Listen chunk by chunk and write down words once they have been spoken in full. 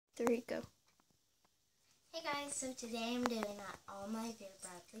3, go. Hey guys, so today I'm doing all my Vera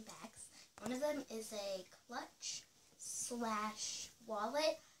bags. One of them is a clutch /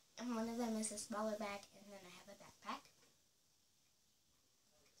 wallet, and one of them is a smaller bag, and then I have a backpack.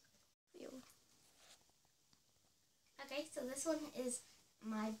 Okay, so this one is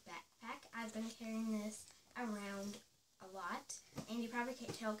my backpack. I've been carrying this around a lot, and you probably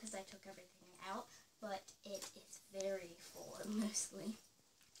can't tell because I took everything out, but it is very full mostly.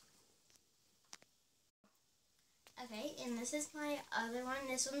 Okay, and this is my other one.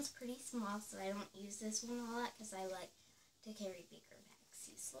 This one's pretty small, so I don't use this one a lot because I like to carry bigger bags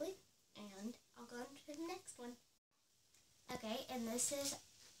usually. And I'll go on to the next one. Okay, and this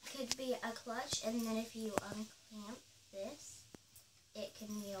could be a clutch, and then if you unclamp this, it can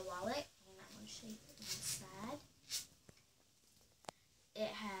be a wallet. And I'm going to show you inside.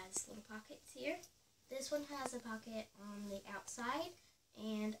 It has little pockets here. This one has a pocket on the outside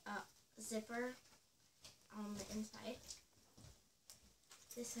and a zipper on the inside.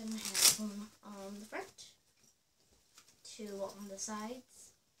 This one has one on the front, 2 on the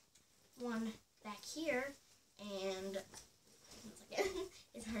sides, 1 back here, and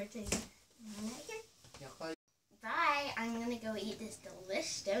it's hard to right here. Bye! I'm gonna go eat this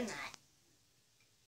delicious donut.